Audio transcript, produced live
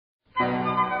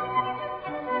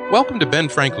Welcome to Ben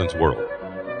Franklin's World,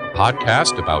 a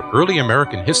podcast about early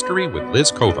American history with Liz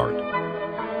Covart.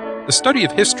 The study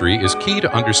of history is key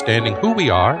to understanding who we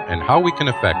are and how we can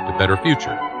affect a better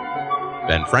future.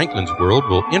 Ben Franklin's World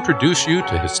will introduce you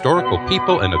to historical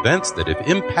people and events that have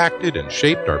impacted and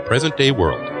shaped our present-day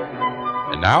world.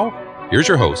 And now, here's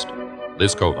your host,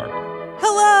 Liz Covart.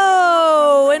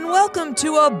 Hello, and welcome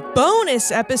to a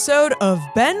bonus episode of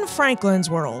Ben Franklin's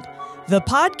World, the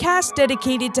podcast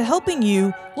dedicated to helping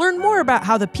you learn more about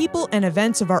how the people and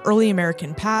events of our early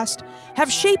American past have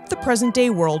shaped the present-day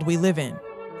world we live in.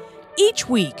 Each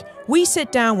week, we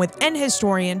sit down with an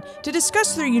historian to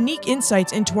discuss their unique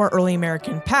insights into our early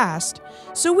American past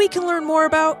so we can learn more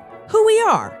about who we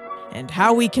are and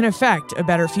how we can affect a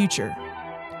better future.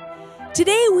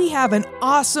 Today, we have an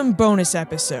awesome bonus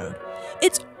episode.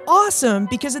 It's awesome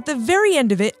because at the very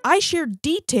end of it, I share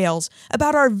details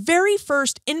about our very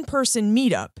first in-person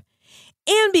meetup,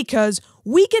 and because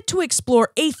we get to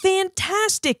explore a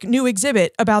fantastic new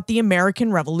exhibit about the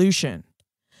American Revolution.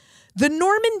 The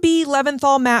Norman B.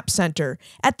 Leventhal Map Center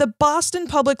at the Boston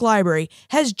Public Library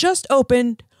has just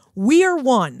opened We Are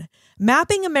One,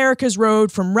 Mapping America's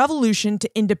Road from Revolution to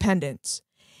Independence,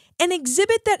 an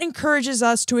exhibit that encourages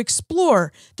us to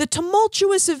explore the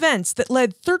tumultuous events that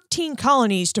led 13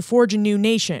 colonies to forge a new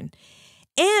nation,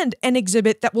 and an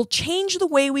exhibit that will change the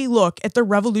way we look at the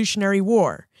Revolutionary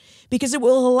War, because it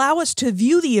will allow us to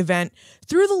view the event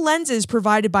through the lenses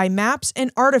provided by maps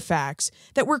and artifacts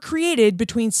that were created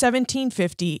between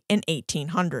 1750 and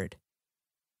 1800.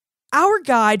 Our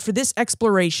guide for this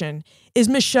exploration is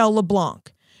Michelle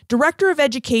LeBlanc, Director of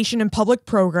Education and Public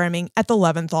Programming at the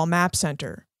Leventhal Map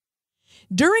Center.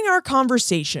 During our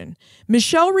conversation,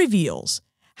 Michelle reveals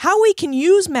how we can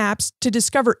use maps to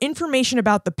discover information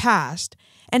about the past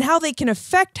and how they can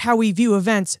affect how we view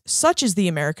events such as the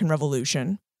American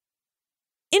Revolution,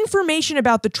 information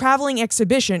about the traveling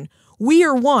exhibition We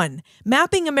Are One,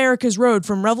 Mapping America's Road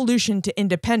from Revolution to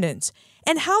Independence,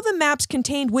 and how the maps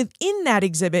contained within that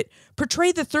exhibit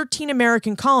portray the 13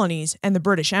 American colonies and the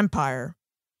British Empire,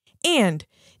 and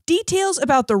details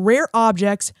about the rare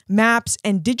objects, maps,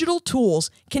 and digital tools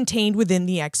contained within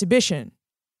the exhibition.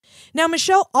 Now,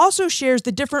 Michelle also shares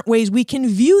the different ways we can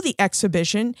view the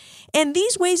exhibition, and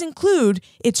these ways include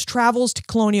its travels to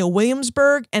Colonial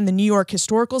Williamsburg and the New York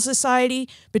Historical Society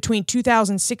between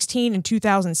 2016 and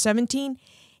 2017,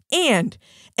 and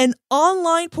an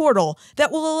online portal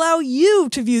that will allow you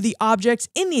to view the objects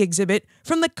in the exhibit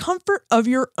from the comfort of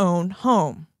your own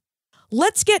home.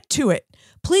 Let's get to it.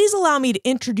 Please allow me to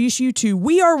introduce you to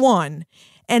We Are One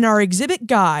and our exhibit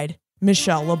guide,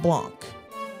 Michelle LeBlanc.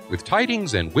 With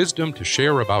tidings and wisdom to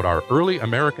share about our early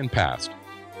American past,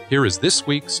 here is this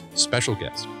week's special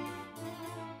guest.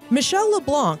 Michelle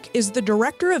LeBlanc is the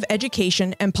Director of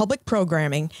Education and Public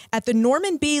Programming at the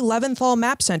Norman B. Leventhal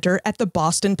Map Center at the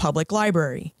Boston Public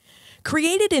Library.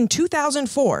 Created in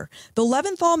 2004, the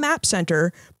Leventhal Map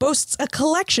Center boasts a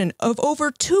collection of over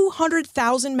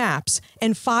 200,000 maps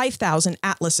and 5,000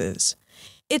 atlases.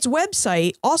 Its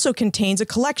website also contains a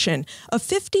collection of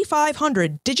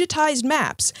 5,500 digitized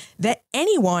maps that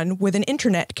anyone with an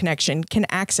internet connection can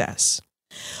access.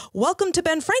 Welcome to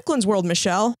Ben Franklin's World,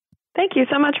 Michelle. Thank you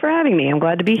so much for having me. I'm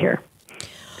glad to be here.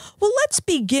 Well, let's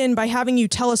begin by having you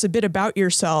tell us a bit about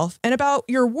yourself and about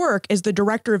your work as the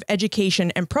Director of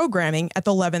Education and Programming at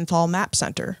the Leventhal Map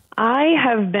Center. I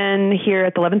have been here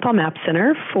at the Leventhal Map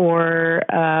Center for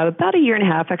about a year and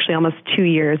a half, actually almost 2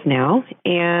 years now.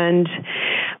 And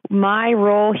my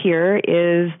role here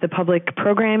is the public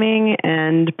programming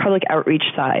and public outreach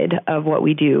side of what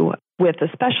we do,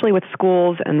 especially with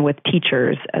schools and with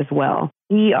teachers as well.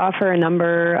 We offer a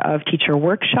number of teacher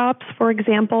workshops, for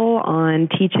example, on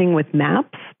teaching with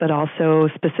maps, but also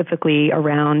specifically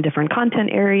around different content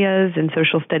areas in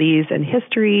social studies and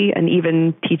history, and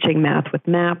even teaching math with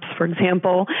maps, for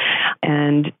example,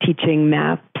 and teaching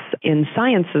maps in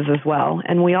sciences as well.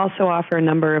 And we also offer a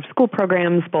number of school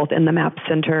programs, both in the Map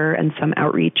Center and some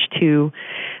outreach too,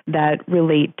 that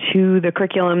relate to the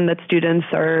curriculum that students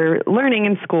are learning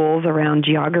in schools around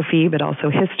geography, but also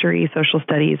history, social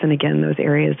studies, and again, those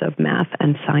areas of math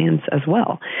and science as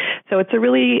well. So it's a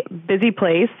really busy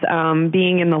place.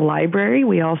 Being in the library,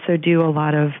 we also do a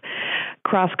lot of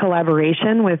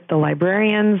cross-collaboration with the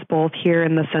librarians, both here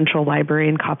in the Central Library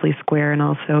in Copley Square and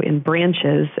also in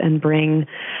branches, and bring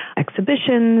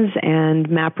exhibitions and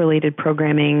map-related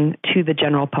programming to the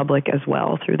general public as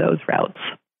well through those routes.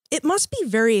 It must be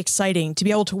very exciting to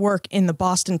be able to work in the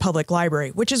Boston Public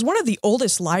Library, which is one of the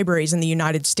oldest libraries in the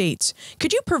United States.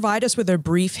 Could you provide us with a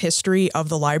brief history of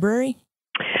the library?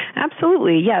 Absolutely.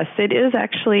 Absolutely. Yes, it is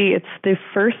actually, it's the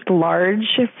first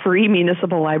large free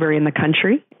municipal library in the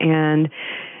country. And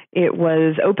it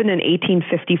was opened in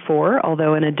 1854,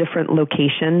 although in a different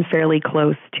location, fairly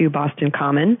close to Boston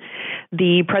Common.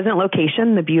 The present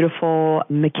location, the beautiful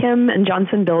McKim and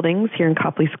Johnson buildings here in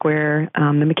Copley Square, the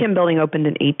McKim building opened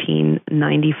in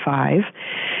 1895.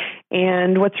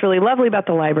 And what's really lovely about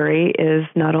the library is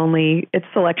not only its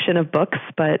selection of books,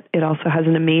 but it also has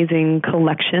an amazing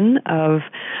collection of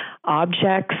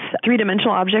objects,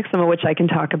 three-dimensional objects, some of which I can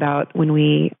talk about when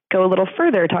we go a little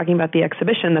further, talking about the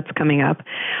exhibition that's coming up.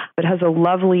 It has a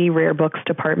lovely rare books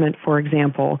department, for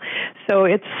example. So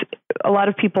it's a lot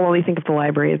of people only think of the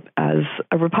library as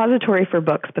a repository for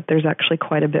books, but there's actually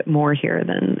quite a bit more here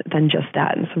than just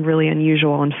that, and some really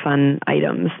unusual and fun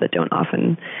items that don't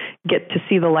often get to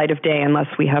see the light of day unless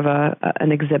we have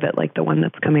an exhibit like the one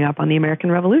that's coming up on the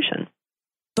American Revolution.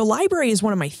 The library is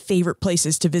one of my favorite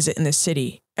places to visit in this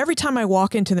city. Every time I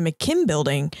walk into the McKim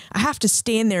building, I have to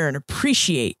stand there and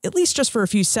appreciate, at least just for a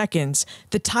few seconds,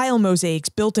 the tile mosaics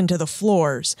built into the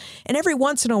floors. And every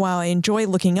once in a while, I enjoy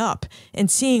looking up and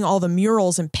seeing all the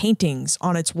murals and paintings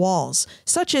on its walls,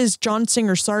 such as John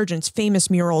Singer Sargent's famous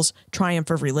murals, Triumph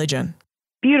of Religion.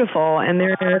 Beautiful, and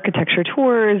there are architecture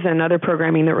tours and other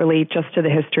programming that relate just to the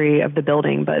history of the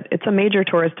building, but it's a major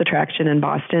tourist attraction in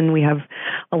Boston. We have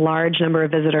a large number of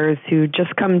visitors who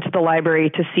just come to the library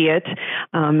to see it,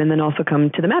 and then also come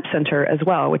to the Map Center as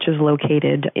well, which is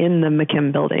located in the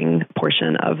McKim building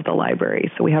portion of the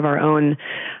library. So we have our own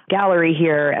gallery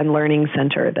here and learning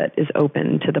center that is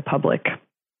open to the public.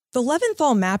 The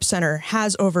Leventhal Map Center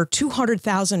has over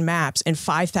 200,000 maps and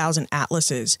 5,000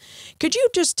 atlases. Could you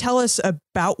just tell us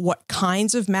about what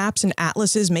kinds of maps and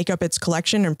atlases make up its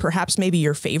collection and perhaps maybe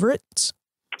your favorites?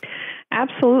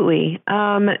 Absolutely.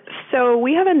 So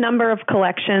we have a number of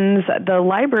collections. The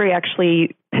library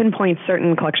actually pinpoints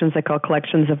certain collections they call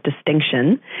collections of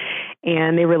distinction,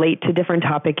 and they relate to different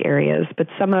topic areas. But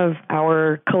some of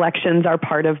our collections are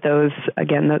part of those,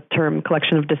 again, the term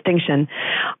collection of distinction.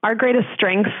 Our greatest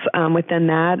strengths within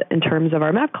that, in terms of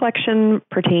our map collection,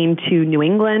 pertain to New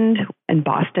England and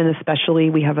Boston especially.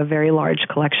 We have a very large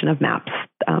collection of maps,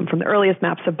 from the earliest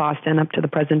maps of Boston up to the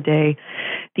present day.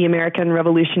 The American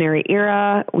Revolutionary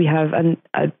era, we have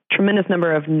a tremendous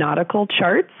number of nautical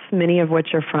charts, many of which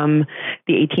are from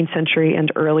the 18th century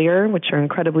and earlier, which are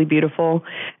incredibly beautiful,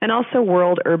 and also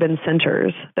world urban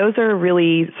centers. Those are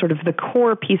really sort of the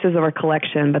core pieces of our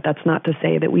collection, but that's not to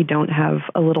say that we don't have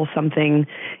a little something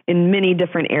in many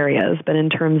different areas. But in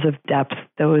terms of depth,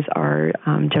 those are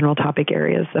general topic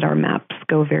areas that our maps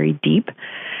go very deep.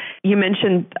 You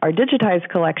mentioned our digitized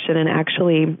collection, and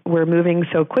actually we're moving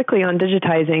so quickly on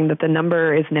digitizing that the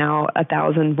number is now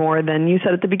 1,000 more than you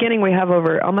said at the beginning. We have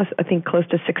over almost, I think, close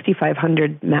to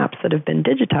 6,500 maps that have been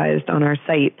digitized on our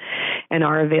site and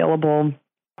are available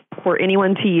for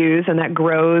anyone to use, and that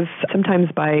grows sometimes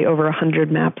by over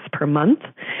 100 maps per month.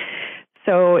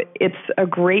 So it's a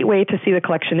great way to see the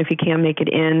collection if you can make it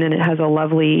in, and it has a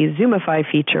lovely Zoomify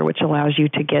feature, which allows you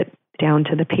to get down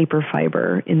to the paper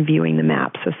fiber in viewing the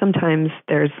map. So sometimes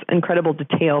there's incredible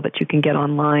detail that you can get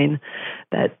online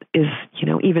that is,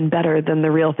 even better than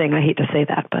the real thing. I hate to say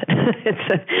that, but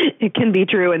it can be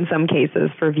true in some cases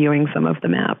for viewing some of the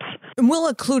maps. And we'll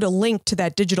include a link to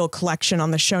that digital collection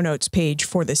on the show notes page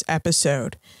for this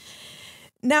episode.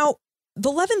 Now, the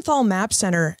Leventhal Map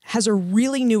Center has a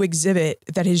really new exhibit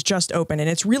that has just opened, and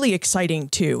it's really exciting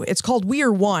too. It's called We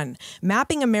Are One,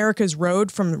 Mapping America's Road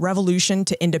from Revolution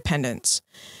to Independence.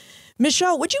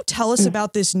 Michelle, would you tell us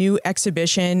about this new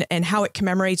exhibition and how it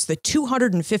commemorates the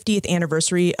 250th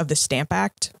anniversary of the Stamp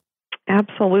Act?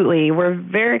 Absolutely. We're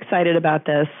very excited about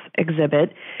this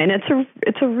exhibit, and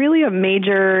it's a really a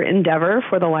major endeavor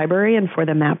for the library and for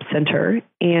the Map Center,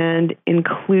 and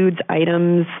includes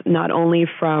items not only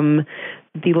from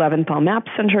the Leventhal Map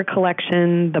Center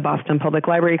collection, the Boston Public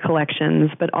Library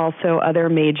collections, but also other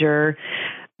major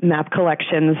map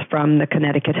collections from the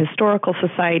Connecticut Historical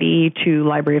Society to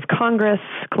Library of Congress,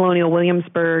 Colonial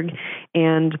Williamsburg,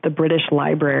 and the British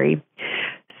Library.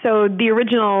 So the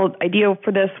original idea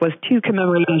for this was to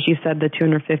commemorate, as you said, the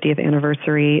 250th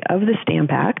anniversary of the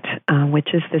Stamp Act, which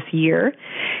is this year.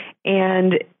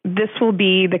 And this will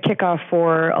be the kickoff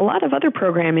for a lot of other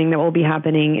programming that will be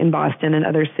happening in Boston and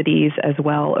other cities as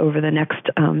well over the next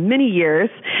many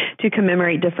years to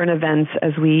commemorate different events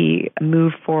as we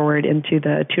move forward into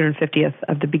the 250th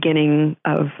of the beginning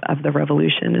of the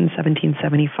Revolution in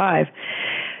 1775.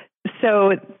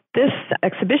 So this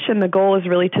exhibition, the goal is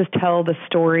really to tell the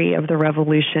story of the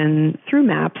revolution through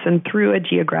maps and through a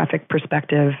geographic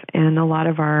perspective. And a lot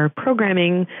of our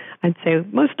programming, I'd say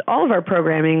most all of our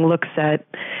programming, looks at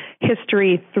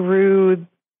history through,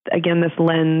 again, this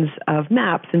lens of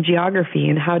maps and geography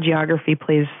and how geography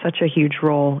plays such a huge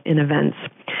role in events.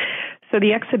 So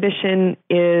the exhibition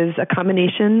is a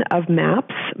combination of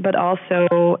maps, but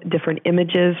also different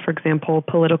images, for example,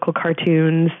 political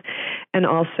cartoons, and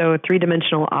also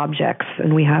three-dimensional objects.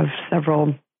 And we have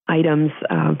several items,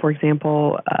 for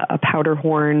example, a powder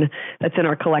horn that's in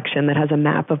our collection that has a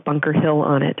map of Bunker Hill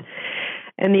on it.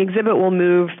 And the exhibit will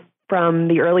move from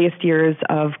the earliest years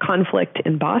of conflict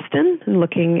in Boston and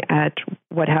looking at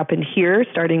what happened here,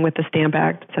 starting with the Stamp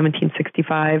Act,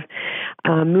 1765,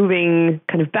 moving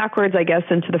kind of backwards, I guess,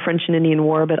 into the French and Indian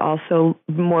War, but also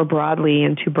more broadly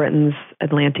into Britain's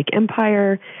Atlantic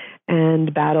Empire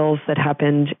and battles that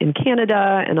happened in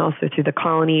Canada and also through the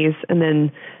colonies, and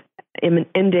then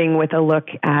ending with a look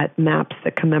at maps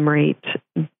that commemorate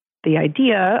the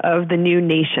idea of the new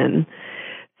nation.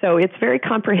 So it's very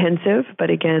comprehensive, but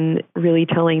again, really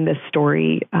telling this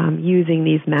story using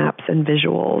these maps and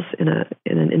visuals in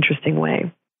an interesting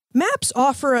way. Maps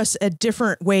offer us a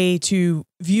different way to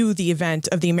view the event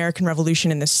of the American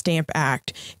Revolution and the Stamp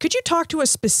Act. Could you talk to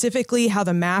us specifically how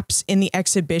the maps in the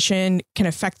exhibition can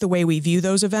affect the way we view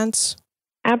those events?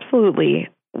 Absolutely.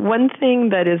 One thing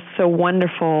that is so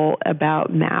wonderful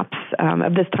about maps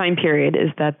of this time period is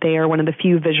that they are one of the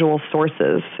few visual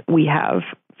sources we have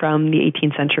from the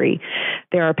 18th century.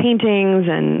 There are paintings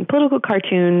and political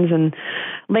cartoons and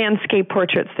landscape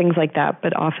portraits, things like that,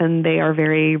 but often they are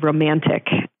very romantic.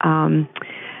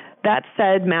 That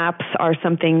said, maps are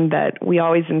something that we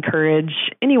always encourage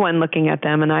anyone looking at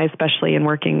them, and I especially in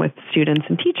working with students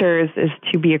and teachers, is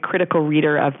to be a critical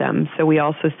reader of them. So we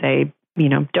also say,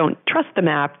 don't trust the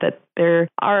map, that there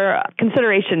are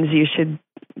considerations you should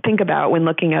think about when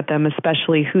looking at them,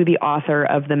 especially who the author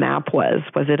of the map was.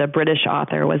 Was it a British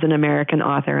author? Was it an American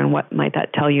author? And what might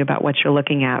that tell you about what you're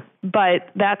looking at? But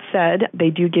that said, they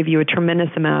do give you a tremendous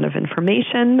amount of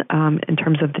information in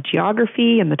terms of the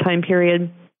geography and the time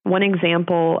period. One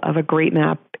example of a great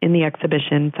map in the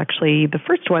exhibition, it's actually the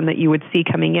first one that you would see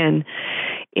coming in,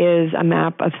 is a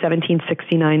map of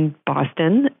 1769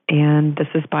 Boston, and this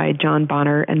is by John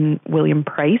Bonner and William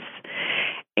Price.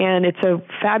 And it's a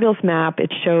fabulous map.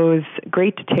 It shows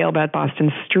great detail about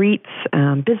Boston streets,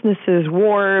 businesses,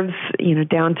 wharves,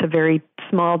 down to very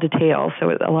small detail. So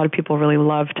a lot of people really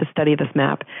love to study this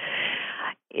map.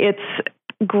 It's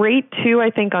great, too, I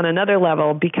think, on another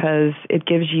level, because it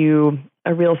gives you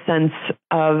a real sense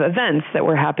of events that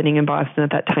were happening in Boston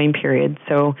at that time period.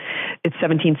 So it's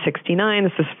 1769.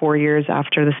 This is 4 years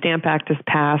after the Stamp Act is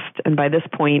passed. And by this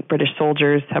point, British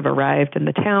soldiers have arrived in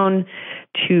the town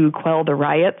to quell the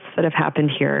riots that have happened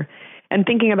here. And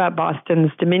thinking about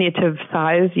Boston's diminutive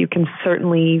size, you can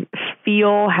certainly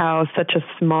feel how such a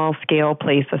small scale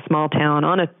place, a small town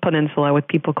on a peninsula with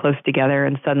people close together,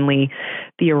 and suddenly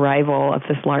the arrival of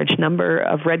this large number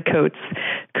of redcoats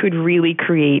could really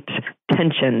create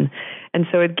tension. And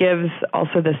so it gives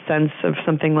also this sense of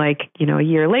something like, a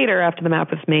year later after the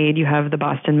map was made, you have the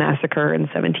Boston Massacre in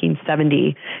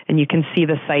 1770, and you can see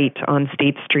the site on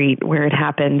State Street where it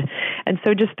happened. And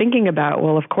so just thinking about,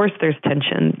 well, of course there's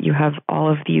tension. You have all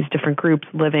of these different groups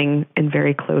living in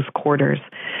very close quarters.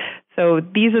 So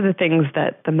these are the things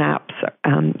that the maps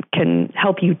can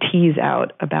help you tease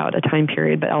out about a time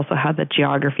period, but also how the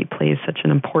geography plays such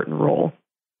an important role.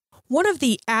 One of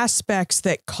the aspects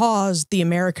that caused the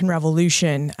American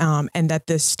Revolution and that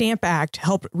the Stamp Act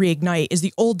helped reignite is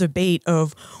the old debate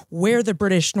of where the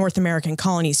British North American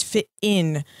colonies fit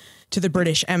in to the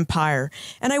British Empire.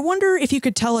 And I wonder if you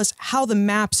could tell us how the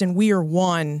maps in We Are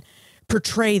One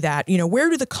portray that. Where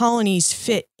do the colonies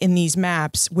fit in these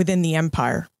maps within the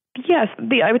empire? Yes,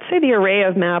 I would say the array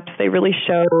of maps, they really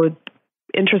show,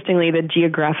 interestingly, the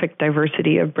geographic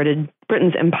diversity of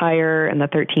Britain's empire and the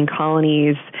 13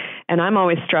 colonies. And I'm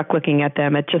always struck looking at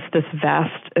them at just this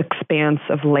vast expanse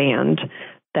of land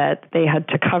that they had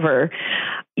to cover.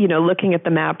 Looking at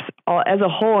the maps as a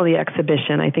whole in the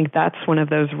exhibition, I think that's one of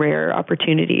those rare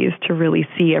opportunities to really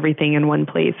see everything in one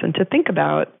place and to think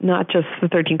about not just the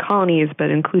 13 colonies, but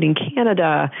including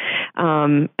Canada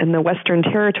and the Western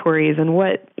territories and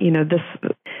what,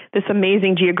 this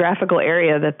amazing geographical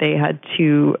area that they had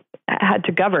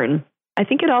to govern. I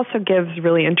think it also gives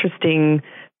really interesting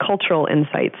cultural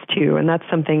insights too, and that's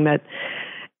something that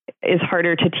is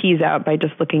harder to tease out by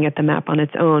just looking at the map on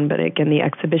its own. But again, the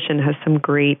exhibition has some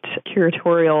great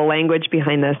curatorial language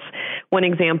behind this. One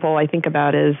example I think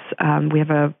about is we have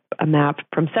a map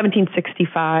from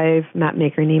 1765, map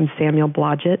maker named Samuel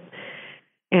Blodgett.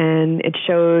 And it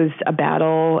shows a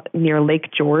battle near Lake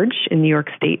George in New York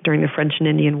State during the French and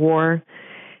Indian War.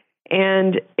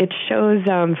 And it shows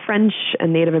French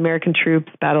and Native American troops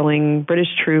battling British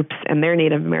troops and their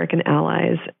Native American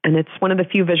allies. And it's one of the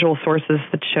few visual sources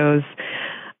that shows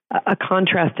a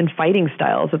contrast in fighting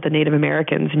styles of the Native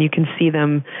Americans. And you can see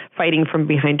them fighting from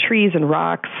behind trees and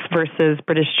rocks versus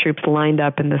British troops lined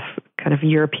up in this kind of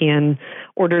European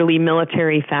orderly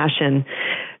military fashion.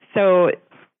 So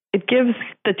it gives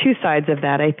the two sides of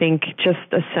that, I think, just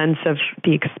a sense of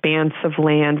the expanse of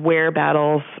land, where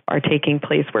battles are taking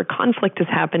place, where conflict is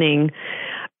happening,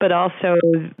 but also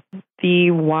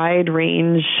the wide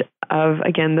range of,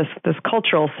 again, this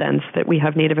cultural sense that we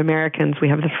have Native Americans, we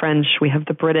have the French, we have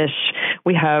the British,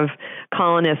 we have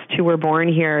colonists who were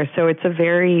born here. So it's a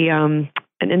very an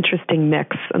interesting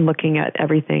mix and looking at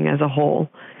everything as a whole.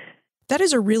 That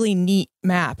is a really neat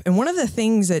map. And one of the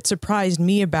things that surprised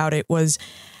me about it was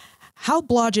how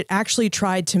Blodgett actually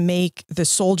tried to make the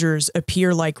soldiers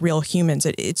appear like real humans.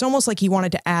 It's almost like he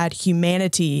wanted to add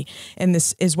humanity and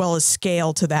this as well as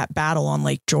scale to that battle on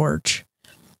Lake George.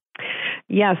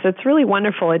 Yes, it's really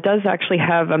wonderful. It does actually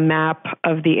have a map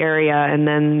of the area and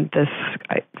then this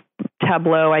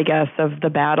tableau, I guess, of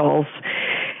the battles.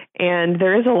 And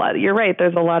there is a lot, you're right,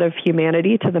 there's a lot of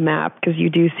humanity to the map because you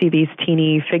do see these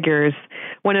teeny figures.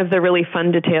 One of the really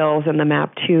fun details in the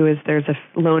map, too, is there's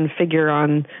a lone figure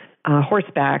on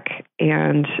horseback,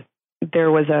 and there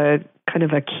was a kind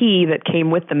of a key that came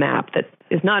with the map that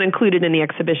is not included in the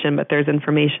exhibition, but there's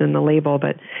information in the label.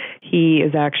 But he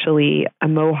is actually a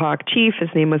Mohawk chief. His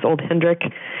name was Old Hendrick,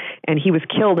 and he was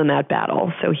killed in that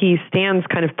battle. So he stands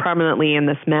kind of prominently in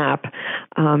this map,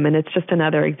 and it's just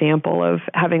another example of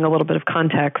having a little bit of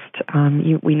context.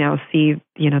 We now see,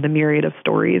 the myriad of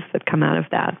stories that come out of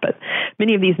that. But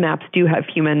many of these maps do have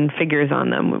human figures on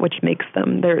them, which makes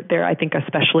them, they're I think,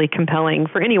 especially compelling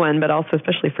for anyone, but also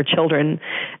especially for children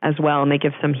as well, and they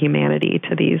give some humanity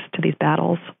to these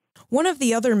battles. One of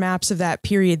the other maps of that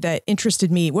period that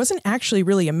interested me wasn't actually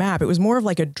really a map. It was more of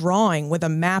like a drawing with a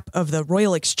map of the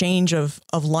Royal Exchange of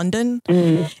London.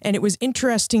 Mm-hmm. And it was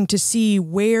interesting to see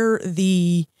where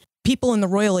the people in the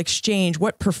Royal Exchange,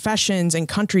 what professions and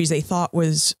countries they thought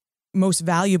was most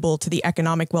valuable to the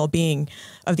economic well-being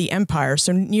of the empire.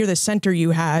 So near the center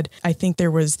you had, I think there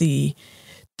was the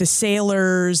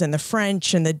sailors and the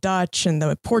French and the Dutch and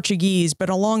the Portuguese, but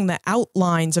along the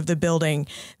outlines of the building,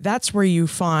 that's where you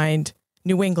find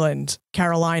New England,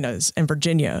 Carolinas, and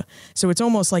Virginia. So it's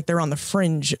almost like they're on the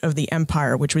fringe of the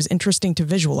empire, which was interesting to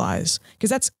visualize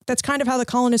because that's kind of how the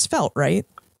colonists felt, right?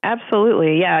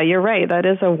 Absolutely. Yeah, you're right. That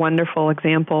is a wonderful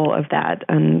example of that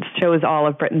and shows all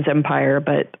of Britain's empire,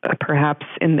 but perhaps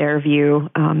in their view,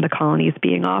 the colonies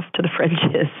being off to the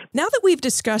fringes. Now that we've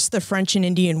discussed the French and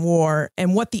Indian War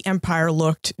and what the empire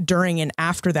looked during and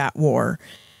after that war,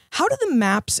 how do the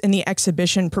maps in the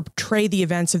exhibition portray the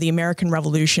events of the American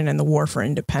Revolution and the War for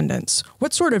Independence?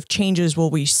 What sort of changes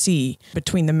will we see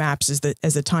between the maps as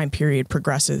the time period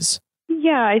progresses?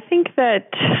 Yeah, I think that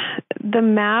the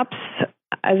maps,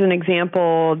 as an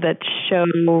example, that show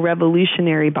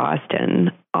revolutionary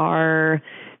Boston are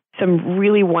some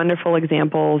really wonderful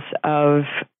examples of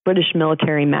British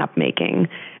military map making.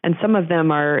 And some of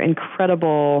them are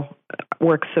incredible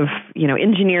works of,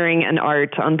 engineering and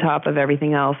art on top of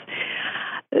everything else.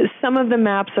 Some of the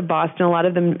maps of Boston, a lot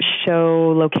of them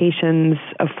show locations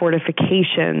of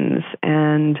fortifications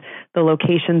and the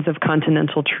locations of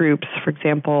continental troops. For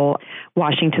example,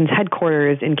 Washington's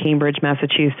headquarters in Cambridge,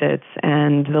 Massachusetts,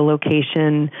 and the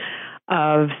location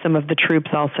of some of the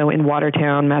troops also in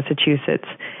Watertown, Massachusetts.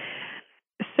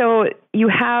 So you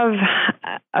have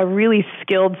a really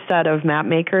skilled set of map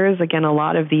makers. Again, a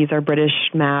lot of these are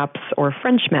British maps or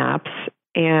French maps,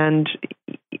 and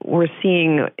we're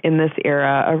seeing in this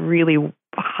era a really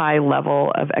high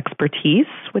level of expertise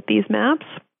with these maps.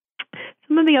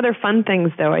 Some of the other fun things,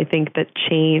 though, I think that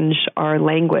change our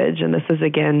language, and this is,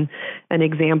 again, an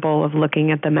example of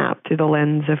looking at the map through the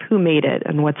lens of who made it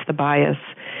and what's the bias.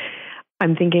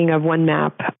 I'm thinking of one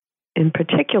map in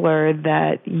particular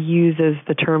that uses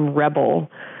the term rebel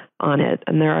on it,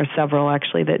 and there are several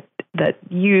actually that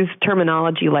use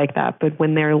terminology like that, but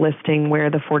when they're listing where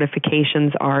the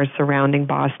fortifications are surrounding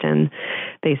Boston,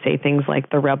 they say things like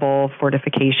the rebel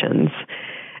fortifications.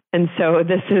 And so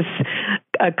this is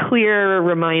a clear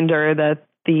reminder that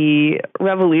the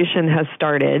revolution has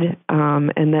started,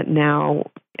 and that now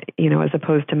as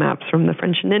opposed to maps from the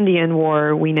French and Indian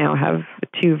War, we now have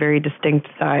two very distinct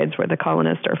sides where the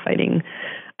colonists are fighting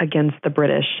against the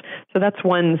British. So that's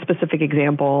one specific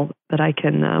example that I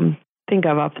can think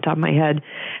of off the top of my head.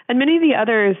 And many of the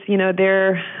others,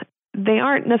 they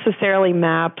aren't necessarily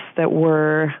maps that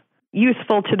were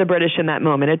useful to the British in that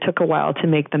moment. It took a while to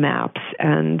make the maps,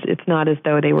 and it's not as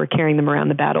though they were carrying them around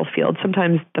the battlefield.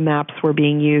 Sometimes the maps were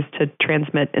being used to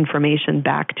transmit information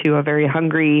back to a very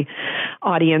hungry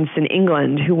audience in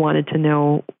England who wanted to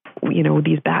know,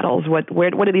 these battles, what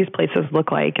do these places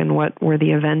look like, and what were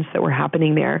the events that were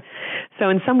happening there. So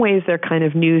in some ways, they're kind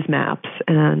of news maps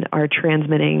and are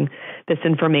transmitting this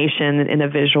information in a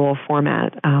visual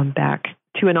format back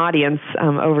to an audience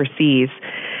overseas.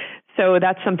 So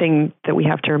that's something that we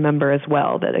have to remember as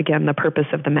well, that, again, the purpose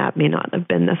of the map may not have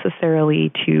been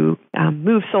necessarily to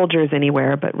move soldiers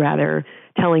anywhere, but rather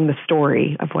telling the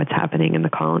story of what's happening in the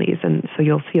colonies. And so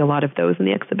you'll see a lot of those in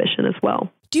the exhibition as well.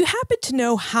 Do you happen to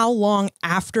know how long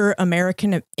after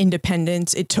American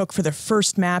independence it took for the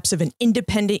first maps of an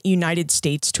independent United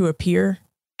States to appear?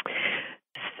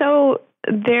 So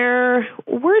there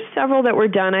were several that were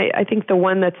done. I think the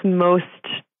one that's most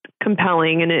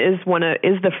compelling, and it is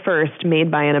the first made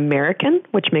by an American,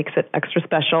 which makes it extra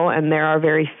special. And there are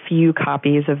very few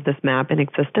copies of this map in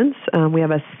existence. We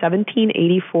have a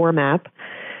 1784 map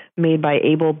made by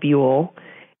Abel Buell,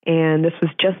 and this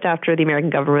was just after the American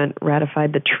government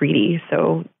ratified the treaty,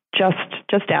 so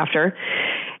just after.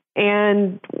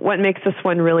 And what makes this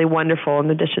one really wonderful,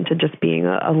 in addition to just being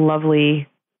a lovely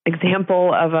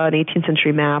example of an 18th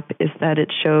century map, is that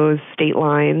it shows state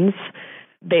lines.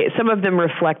 Some of them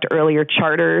reflect earlier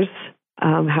charters,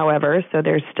 however, so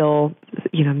there's still,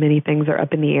 many things are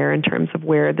up in the air in terms of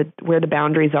where the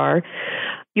boundaries are.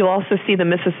 You'll also see the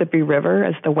Mississippi River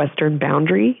as the western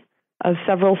boundary of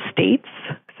several states,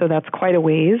 so that's quite a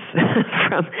ways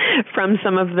from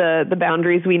some of the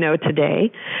boundaries we know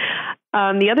today.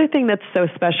 The other thing that's so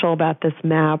special about this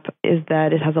map is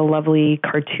that it has a lovely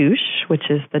cartouche, which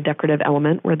is the decorative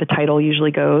element where the title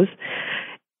usually goes.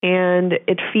 And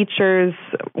it features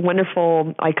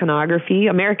wonderful iconography,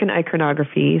 American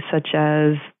iconography, such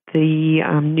as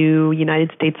the new United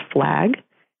States flag.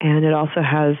 And it also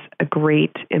has a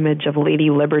great image of Lady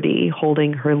Liberty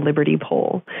holding her Liberty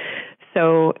pole.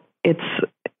 So it's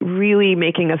really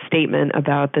making a statement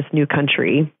about this new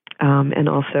country, and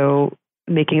also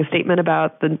making a statement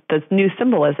about the new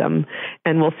symbolism.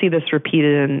 And we'll see this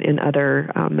repeated in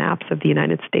other maps of the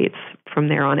United States from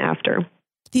there on after.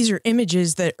 These are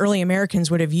images that early Americans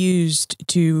would have used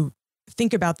to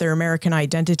think about their American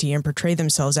identity and portray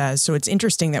themselves as. So it's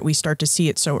interesting that we start to see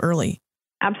it so early.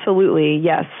 Absolutely,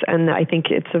 yes. And I think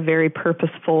it's a very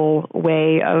purposeful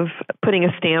way of putting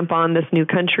a stamp on this new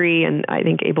country. And I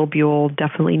think Abel Buell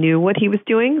definitely knew what he was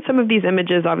doing. Some of these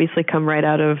images obviously come right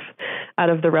out of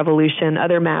the Revolution.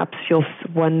 Other maps,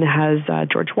 one has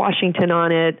George Washington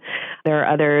on it. There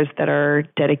are others that are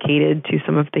dedicated to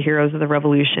some of the heroes of the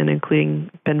Revolution, including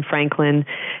Ben Franklin.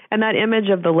 And that image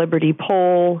of the Liberty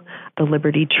pole, the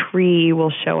Liberty tree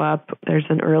will show up. There's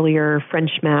an earlier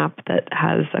French map that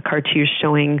has a cartouche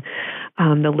showing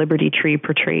the Liberty tree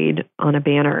portrayed on a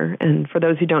banner. And for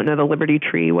those who don't know, the Liberty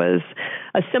tree was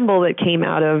a symbol that came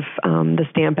out of the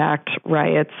Stamp Act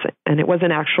riots. And it was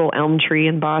an actual elm tree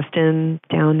in Boston,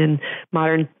 down in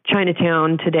modern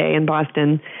Chinatown today in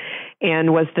Boston,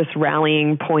 and was this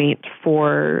rallying point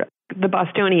for the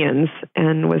Bostonians,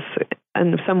 and was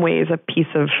in some ways a piece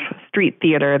of street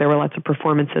theater. There were lots of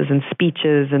performances and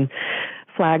speeches, and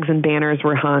flags and banners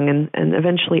were hung, and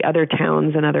eventually other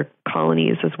towns and other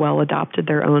colonies as well adopted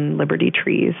their own Liberty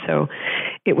trees. So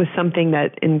it was something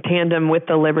that, in tandem with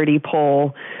the Liberty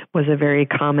pole, was a very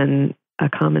common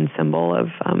symbol of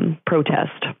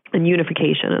protest and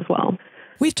unification as well.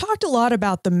 We've talked a lot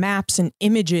about the maps and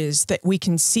images that we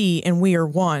can see in We Are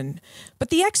One, but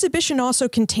the exhibition also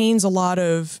contains a lot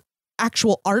of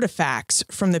actual artifacts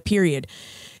from the period.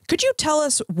 Could you tell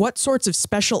us what sorts of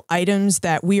special items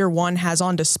that We Are One has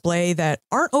on display that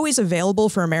aren't always available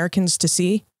for Americans to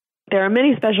see? There are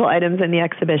many special items in the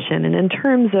exhibition, and in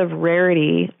terms of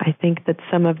rarity, I think that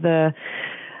some of the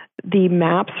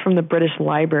maps from the British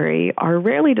Library are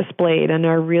rarely displayed and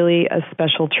are really a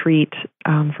special treat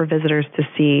for visitors to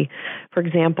see. For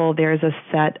example, there's a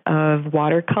set of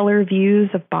watercolor views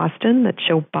of Boston that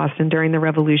show Boston during the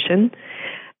Revolution,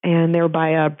 and they're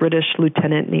by a British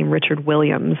lieutenant named Richard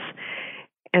Williams.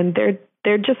 And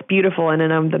they're just beautiful in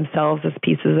and of themselves as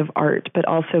pieces of art, but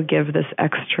also give this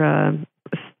extra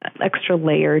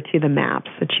layer to the maps,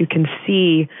 that you can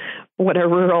see what a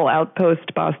rural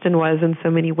outpost Boston was in so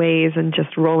many ways, and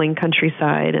just rolling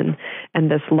countryside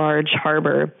and this large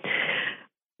harbor.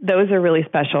 Those are really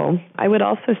special. I would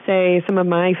also say some of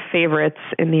my favorites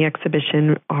in the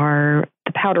exhibition are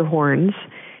the powder horns.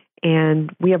 And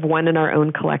we have one in our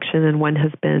own collection, and one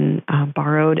has been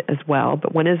borrowed as well.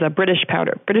 But one is a British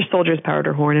soldier's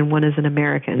powder horn, and one is an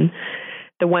American.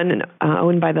 The one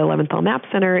owned by the Leventhal Map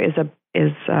Center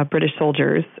is British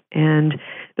soldiers, and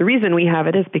the reason we have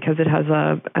it is because it has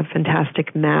a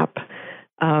fantastic map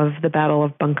of the Battle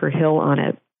of Bunker Hill on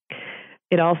it.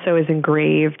 It also is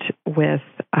engraved with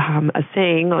a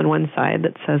saying on one side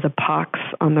that says, "A pox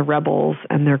on the rebels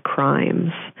and their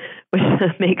crimes," which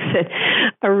makes it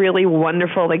a really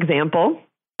wonderful example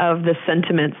of the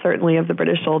sentiment, certainly of the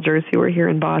British soldiers who were here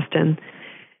in Boston.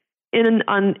 In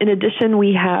addition,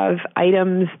 we have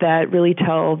items that really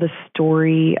tell the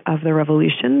story of the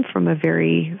Revolution from a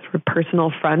very sort of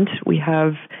personal front. We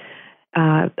have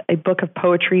a book of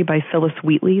poetry by Phyllis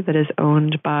Wheatley that is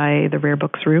owned by the Rare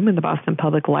Books Room in the Boston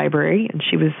Public Library, and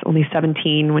she was only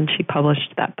 17 when she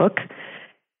published that book.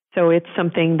 So it's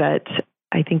something that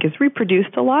I think is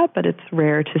reproduced a lot, but it's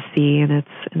rare to see in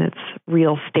its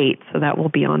real state, so that will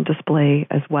be on display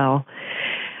as well.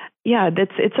 Yeah,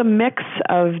 it's a mix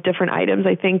of different items.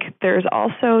 I think there's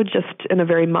also, just in a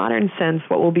very modern sense,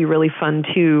 what will be really fun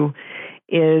too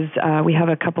is we have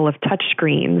a couple of touch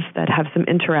screens that have some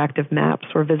interactive maps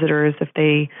where visitors, if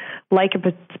they like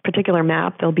a particular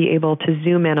map, they'll be able to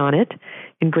zoom in on it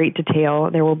in great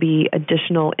detail. There will be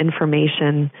additional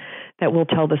information that will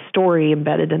tell the story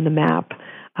embedded in the map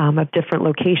of different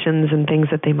locations and things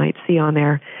that they might see on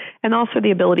there. And also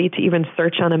the ability to even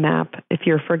search on a map. If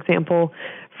you're, for example,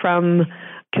 from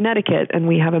Connecticut and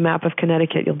we have a map of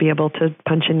Connecticut, you'll be able to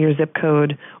punch in your zip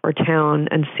code or town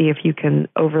and see if you can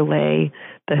overlay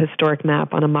the historic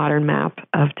map on a modern map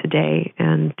of today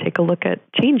and take a look at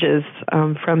changes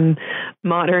from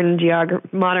modern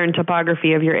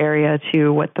topography of your area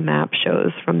to what the map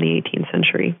shows from the 18th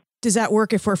century. Does that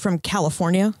work if we're from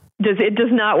California? It does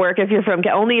not work if you're from,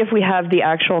 only if we have the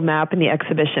actual map in the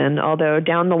exhibition, although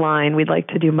down the line we'd like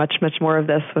to do much, much more of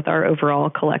this with our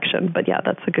overall collection. But yeah,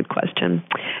 that's a good question.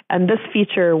 And this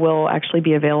feature will actually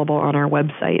be available on our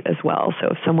website as well. So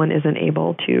if someone isn't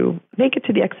able to make it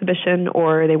to the exhibition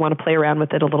or they want to play around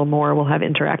with it a little more, we'll have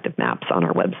interactive maps on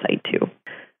our website too.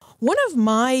 One of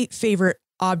my favorite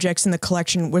objects in the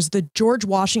collection was the George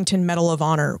Washington Medal of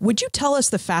Honor. Would you tell us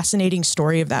the fascinating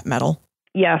story of that medal?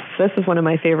 Yes, this is one of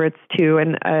my favorites too.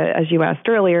 And as you asked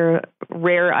earlier,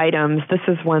 rare items, this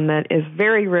is one that is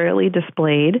very rarely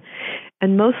displayed,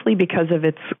 and mostly because of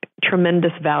its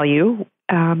tremendous value,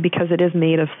 because it is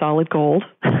made of solid gold.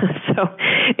 So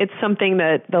it's something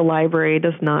that the library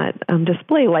does not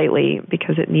display lightly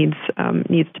because it needs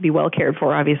to be well cared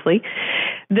for, obviously.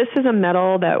 This is a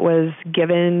medal that was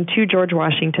given to George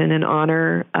Washington in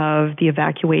honor of the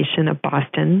evacuation of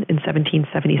Boston in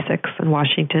 1776. And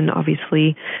Washington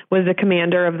obviously was the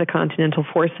commander of the Continental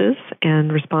Forces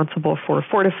and responsible for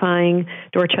fortifying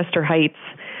Dorchester Heights,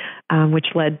 which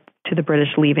led to the British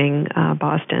leaving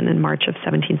Boston in March of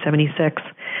 1776.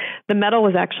 The medal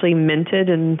was actually minted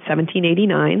in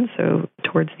 1789, so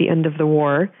towards the end of the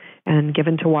war, and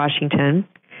given to Washington.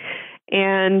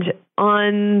 And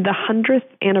on the 100th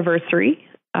anniversary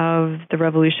of the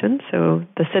Revolution, so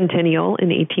the centennial in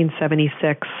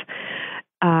 1876,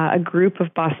 a group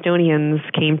of Bostonians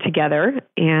came together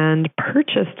and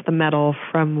purchased the medal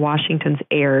from Washington's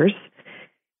heirs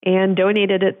and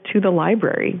donated it to the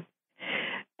library.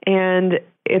 And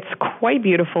it's quite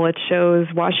beautiful. It shows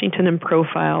Washington in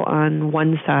profile on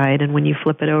one side, and when you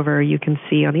flip it over, you can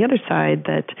see on the other side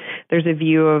that there's a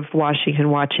view of Washington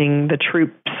watching the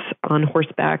troops on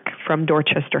horseback from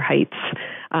Dorchester Heights,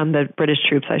 the British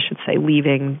troops, I should say,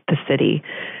 leaving the city.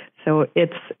 So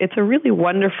it's a really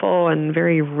wonderful and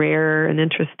very rare and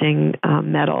interesting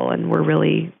medal, and we're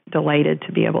really delighted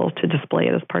to be able to display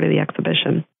it as part of the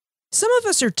exhibition. Some of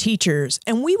us are teachers,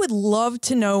 and we would love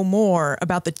to know more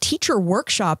about the teacher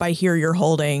workshop I hear you're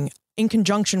holding in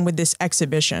conjunction with this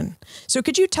exhibition. So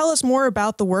could you tell us more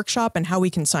about the workshop and how we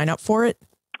can sign up for it?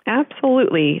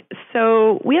 Absolutely.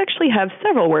 So we actually have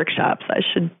several workshops I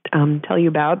should tell you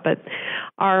about, but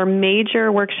our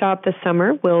major workshop this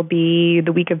summer will be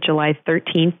the week of July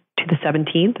 13th to the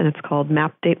 17th, and it's called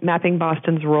Mapping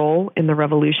Boston's Role in the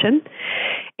Revolution.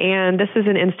 And this is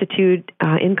an institute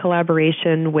in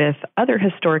collaboration with other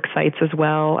historic sites as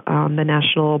well, the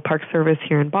National Park Service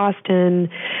here in Boston,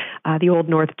 the Old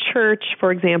North Church,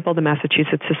 for example, the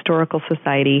Massachusetts Historical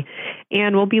Society.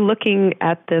 And we'll be looking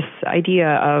at this idea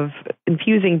of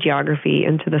infusing geography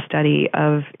into the study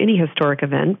of any historic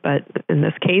event, but in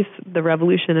this case, the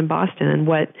Revolution in Boston, and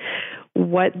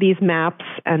what these maps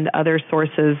and other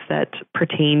sources that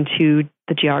pertain to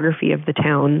the geography of the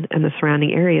town and the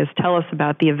surrounding areas tell us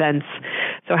about the events.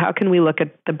 So how can we look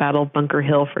at the Battle of Bunker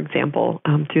Hill, for example,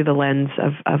 through the lens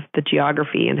of the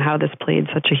geography and how this played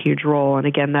such a huge role? And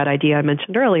again, that idea I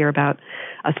mentioned earlier about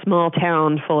a small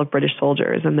town full of British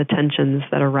soldiers and the tensions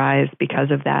that arise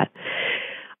because of that.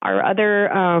 Our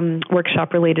other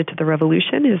workshop related to the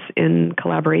Revolution is in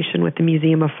collaboration with the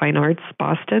Museum of Fine Arts,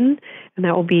 Boston, and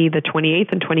that will be the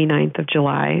 28th and 29th of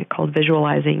July, called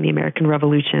Visualizing the American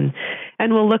Revolution.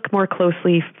 And we'll look more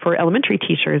closely for elementary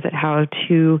teachers at how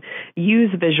to use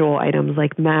visual items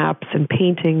like maps and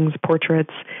paintings,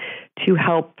 portraits, to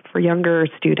help for younger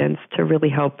students to really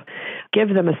help give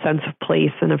them a sense of place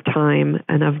and of time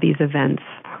and of these events,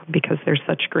 because they're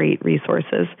such great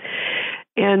resources.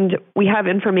 And we have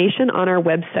information on our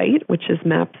website, which is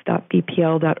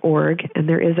maps.bpl.org, and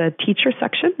there is a teacher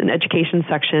section, an education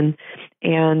section,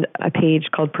 and a page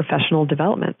called Professional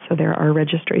Development. So there are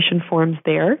registration forms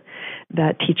there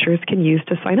that teachers can use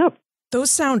to sign up.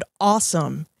 Those sound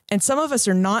awesome. And some of us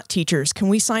are not teachers. Can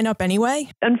we sign up anyway?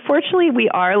 Unfortunately, we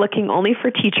are looking only for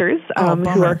teachers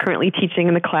who are currently teaching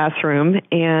in the classroom,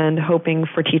 and hoping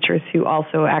for teachers who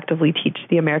also actively teach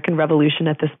the American Revolution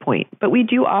at this point. But we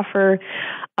do offer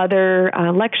other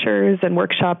lectures and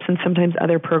workshops and sometimes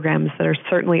other programs that are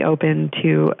certainly open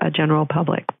to a general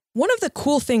public. One of the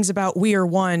cool things about We Are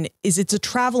One is it's a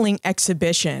traveling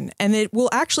exhibition, and it will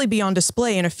actually be on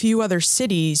display in a few other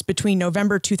cities between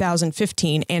November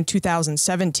 2015 and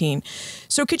 2017.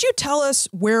 So could you tell us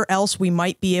where else we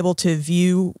might be able to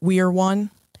view We Are One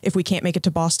if we can't make it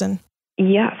to Boston?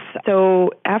 Yes. So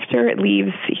after it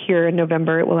leaves here in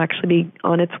November, it will actually be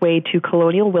on its way to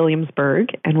Colonial Williamsburg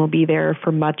and will be there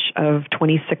for much of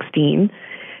 2016.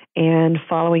 And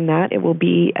following that, it will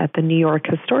be at the New York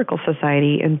Historical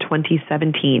Society in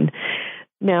 2017.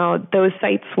 Now, those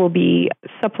sites will be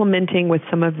supplementing with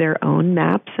some of their own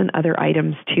maps and other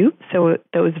items too. So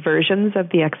those versions of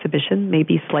the exhibition may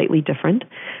be slightly different,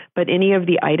 but any of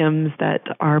the items that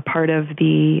are part of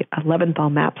the Leventhal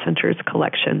Map Center's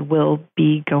collection will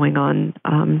be going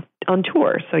on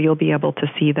tour. So you'll be able to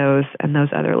see those and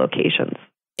those other locations.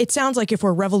 It sounds like if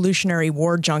we're Revolutionary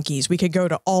War junkies, we could go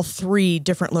to all three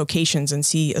different locations and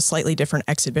see a slightly different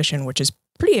exhibition, which is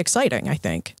pretty exciting, I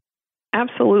think.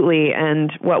 Absolutely.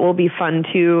 And what will be fun,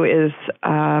 too, is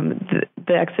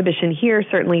the exhibition here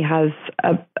certainly has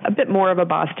a bit more of a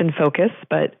Boston focus,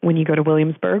 but when you go to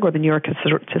Williamsburg or the New York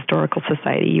Historical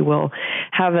Society, you will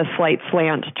have a slight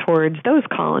slant towards those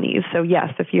colonies. So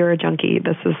yes, if you're a junkie,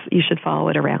 you should follow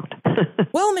it around.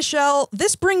 Well, Michelle,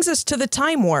 this brings us to the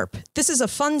time warp. This is a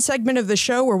fun segment of the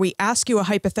show where we ask you a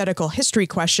hypothetical history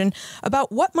question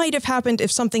about what might have happened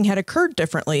if something had occurred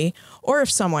differently or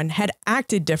if someone had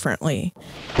acted differently.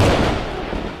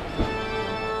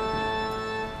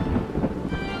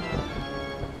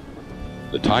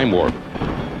 The time warp.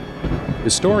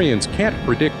 Historians can't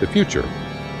predict the future,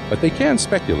 but they can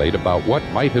speculate about what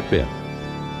might have been.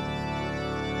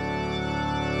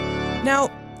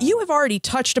 Now, you have already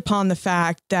touched upon the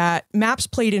fact that maps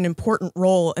played an important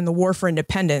role in the War for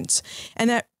Independence, and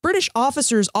that British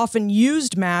officers often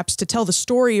used maps to tell the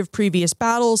story of previous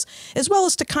battles, as well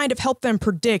as to kind of help them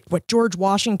predict what George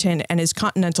Washington and his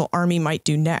Continental Army might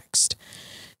do next.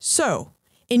 So,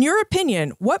 in your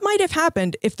opinion, what might have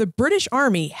happened if the British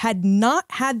Army had not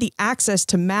had the access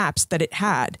to maps that it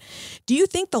had? Do you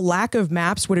think the lack of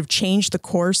maps would have changed the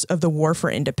course of the War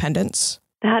for Independence?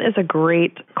 That is a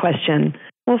great question.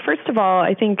 Well, first of all,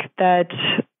 I think that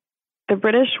the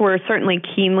British were certainly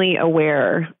keenly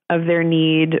aware of their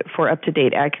need for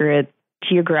up-to-date, accurate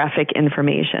geographic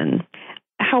information.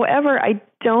 However, I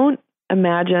don't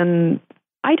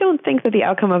think that the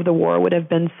outcome of the war would have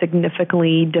been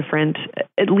significantly different,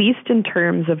 at least in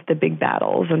terms of the big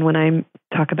battles. And when I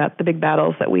talk about the big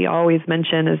battles that we always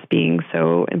mention as being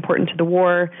so important to the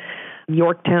war,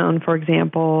 Yorktown, for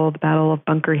example, the Battle of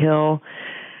Bunker Hill,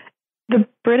 the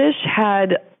British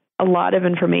had a lot of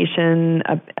information,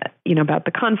 about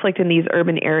the conflict in these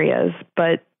urban areas.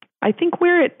 But I think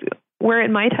where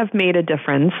it might have made a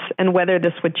difference, and whether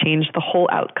this would change the whole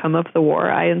outcome of the war,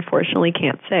 I unfortunately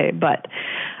can't say. But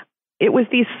it was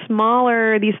these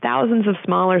thousands of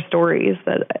smaller stories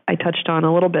that I touched on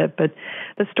a little bit, but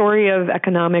the story of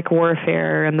economic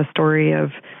warfare and the story of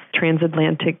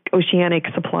transatlantic oceanic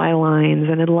supply lines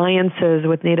and alliances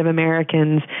with Native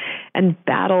Americans and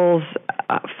battles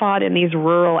fought in these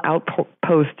rural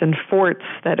outposts and forts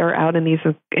that are out in these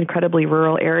incredibly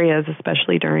rural areas,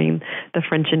 especially during the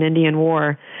French and Indian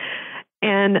War.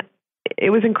 And it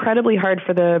was incredibly hard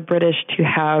for the British to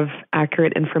have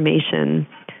accurate information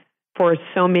for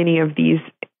so many of these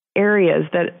areas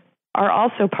that are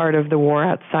also part of the war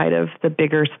outside of the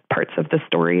bigger parts of the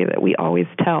story that we always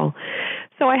tell.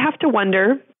 So I have to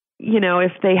wonder,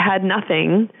 if they had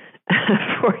nothing,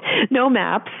 for no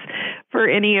maps for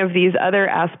any of these other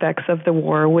aspects of the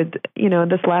war, would,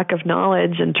 this lack of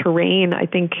knowledge and terrain, I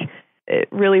think it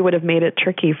really would have made it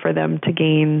tricky for them to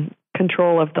gain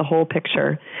control of the whole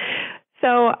picture.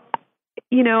 So,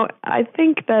 I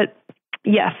think that,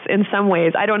 yes, in some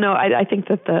ways, I don't know. I think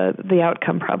that the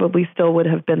outcome probably still would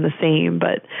have been the same,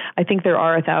 but I think there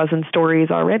are 1,000 stories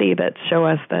already that show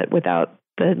us that without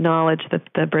the knowledge that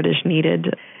the British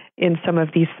needed in some of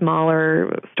these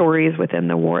smaller stories within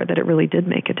the war, that it really did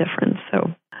make a difference. So,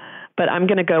 but I'm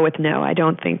going to go with no. I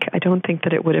don't think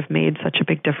that it would have made such a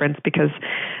big difference, because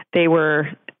they were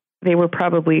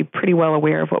probably pretty well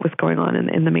aware of what was going on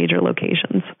in the major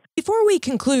locations. Before we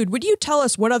conclude, would you tell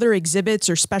us what other exhibits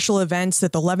or special events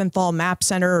that the Leventhal Map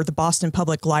Center or the Boston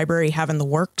Public Library have in the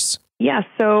works? Yeah,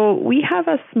 so we have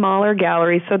a smaller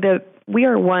gallery. So the We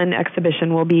Are One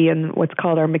exhibition will be in what's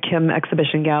called our McKim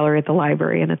Exhibition Gallery at the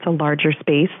library, and it's a larger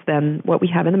space than what we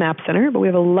have in the Map Center, but we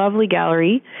have a lovely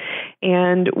gallery,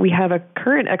 and we have a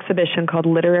current exhibition called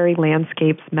Literary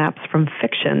Landscapes, Maps from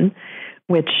Fiction,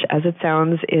 which, as it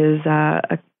sounds, is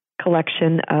a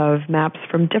collection of maps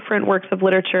from different works of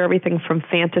literature, everything from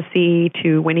fantasy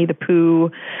to Winnie the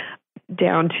Pooh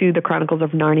down to the Chronicles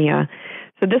of Narnia.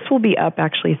 So this will be up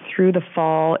actually through the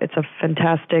fall. It's a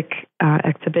fantastic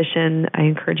exhibition. I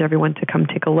encourage everyone to come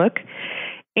take a look.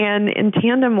 And in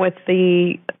tandem with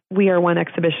the We Are One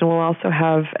exhibition, we'll also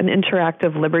have an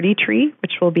interactive Liberty Tree,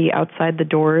 which will be outside the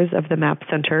doors of the Map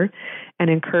Center and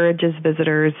encourages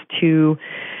visitors to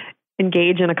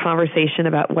engage in a conversation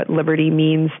about what liberty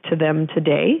means to them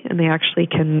today. And they actually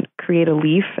can create a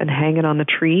leaf and hang it on the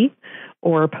tree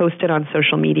or post it on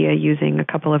social media using a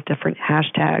couple of different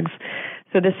hashtags.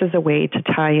 So this is a way to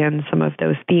tie in some of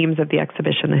those themes of the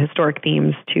exhibition, the historic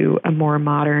themes, to a more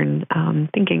modern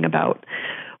thinking about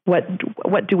what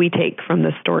do we take from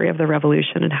the story of the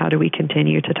Revolution and how do we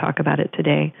continue to talk about it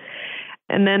today.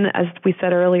 And then, as we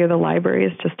said earlier, the library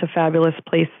is just a fabulous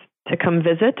place to come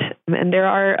visit. And there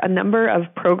are a number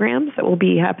of programs that will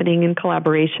be happening in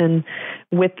collaboration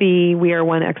with the We Are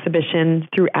One exhibition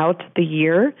throughout the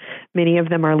year. Many of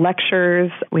them are lectures.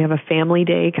 We have a family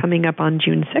day coming up on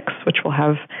June 6th, which will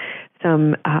have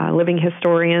some living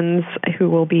historians who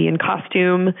will be in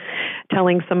costume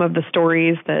telling some of the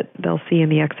stories that they'll see in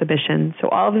the exhibition. So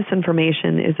all of this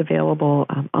information is available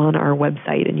on our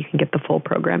website, and you can get the full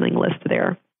programming list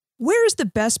there. Where is the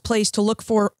best place to look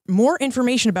for more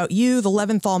information about you, the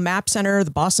Leventhal Map Center, the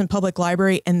Boston Public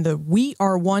Library, and the We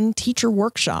Are One teacher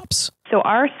workshops? So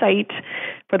our site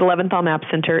for the Leventhal Map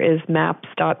Center is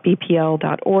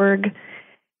maps.bpl.org.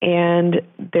 And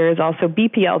there is also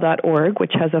bpl.org,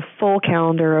 which has a full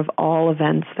calendar of all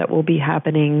events that will be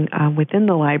happening within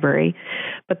the library.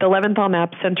 But the Leventhal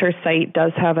Map Center site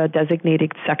does have a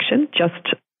designated section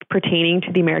just pertaining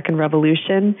to the American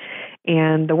Revolution,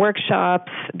 and the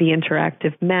workshops, the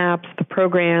interactive maps, the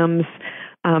programs,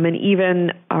 and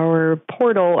even our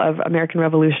portal of American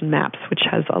Revolution Maps, which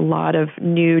has a lot of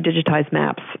new digitized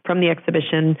maps from the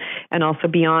exhibition, and also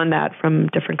beyond that from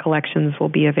different collections will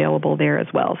be available there as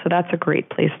well. So that's a great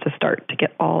place to start to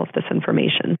get all of this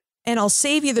information. And I'll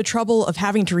save you the trouble of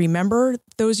having to remember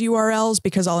those URLs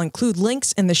because I'll include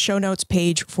links in the show notes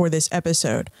page for this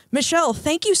episode. Michelle,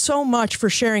 thank you so much for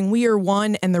sharing We Are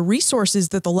One and the resources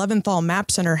that the Leventhal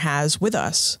Map Center has with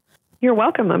us. You're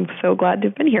welcome. I'm so glad to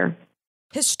have been here.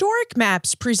 Historic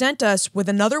maps present us with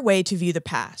another way to view the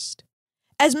past.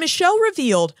 As Michelle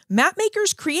revealed,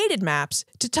 mapmakers created maps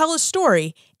to tell a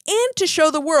story and to show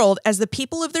the world as the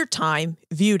people of their time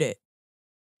viewed it.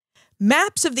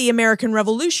 Maps of the American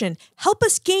Revolution help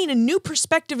us gain a new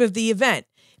perspective of the event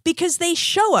because they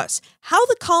show us how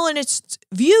the colonists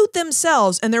viewed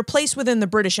themselves and their place within the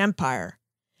British Empire,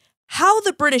 how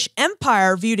the British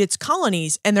Empire viewed its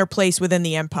colonies and their place within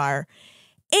the empire,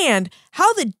 and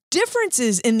how the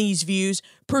differences in these views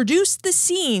produced the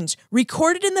scenes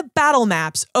recorded in the battle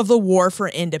maps of the War for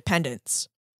Independence.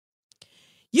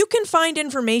 You can find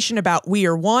information about We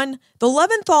Are One, the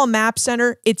Leventhal Map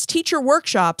Center, its teacher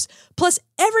workshops, plus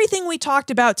everything we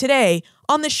talked about today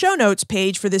on the show notes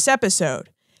page for this episode,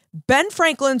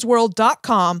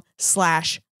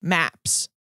 benfranklinsworld.com/maps.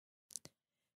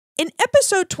 In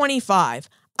episode 25,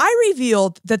 I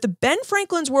revealed that the Ben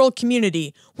Franklin's World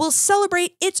community will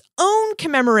celebrate its own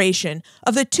commemoration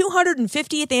of the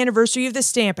 250th anniversary of the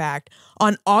Stamp Act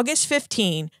on August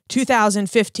 15,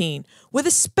 2015, with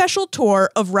a special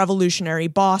tour of revolutionary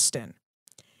Boston.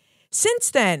 Since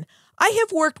then, I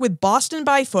have worked with Boston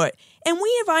by Foot, and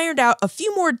we have ironed out a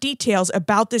few more details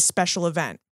about this special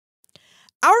event.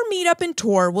 Our meetup and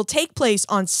tour will take place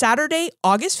on Saturday,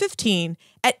 August 15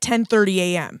 at 10:30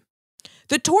 a.m.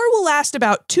 The tour will last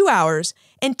about 2 hours,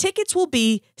 and tickets will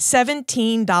be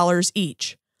 $17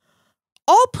 each.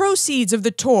 All proceeds of the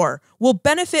tour will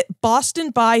benefit Boston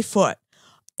by Foot,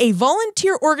 a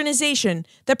volunteer organization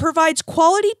that provides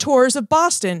quality tours of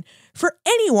Boston for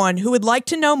anyone who would like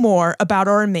to know more about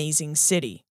our amazing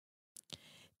city.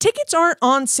 Tickets aren't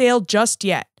on sale just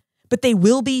yet, but they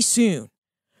will be soon.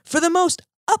 For the most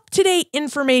up-to-date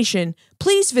information,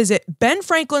 please visit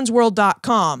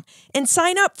benfranklinsworld.com and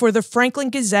sign up for the Franklin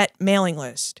Gazette mailing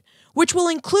list, which will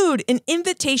include an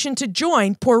invitation to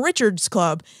join Poor Richard's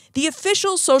Club, the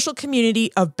official social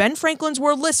community of Ben Franklin's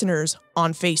World listeners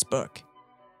on Facebook.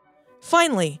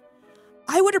 Finally,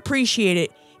 I would appreciate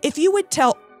it if you would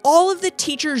tell all of the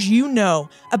teachers you know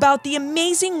about the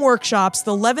amazing workshops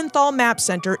the Leventhal Map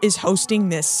Center is hosting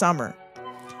this summer.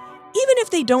 Even if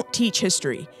they don't teach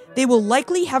history, they will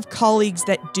likely have colleagues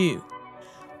that do.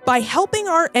 By helping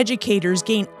our educators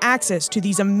gain access to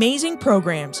these amazing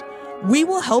programs, we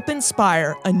will help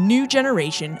inspire a new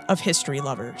generation of history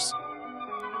lovers.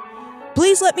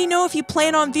 Please let me know if you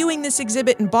plan on viewing this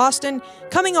exhibit in Boston,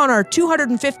 coming on our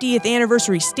 250th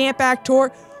anniversary Stamp Act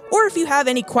tour, or if you have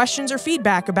any questions or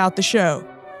feedback about the show.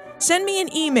 Send me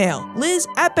an email,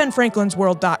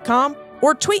 liz@benfranklinsworld.com,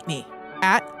 or tweet me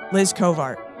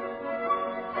 @LizCovart.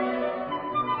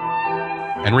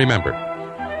 And remember,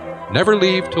 never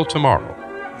leave till tomorrow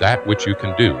that which you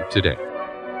can do today.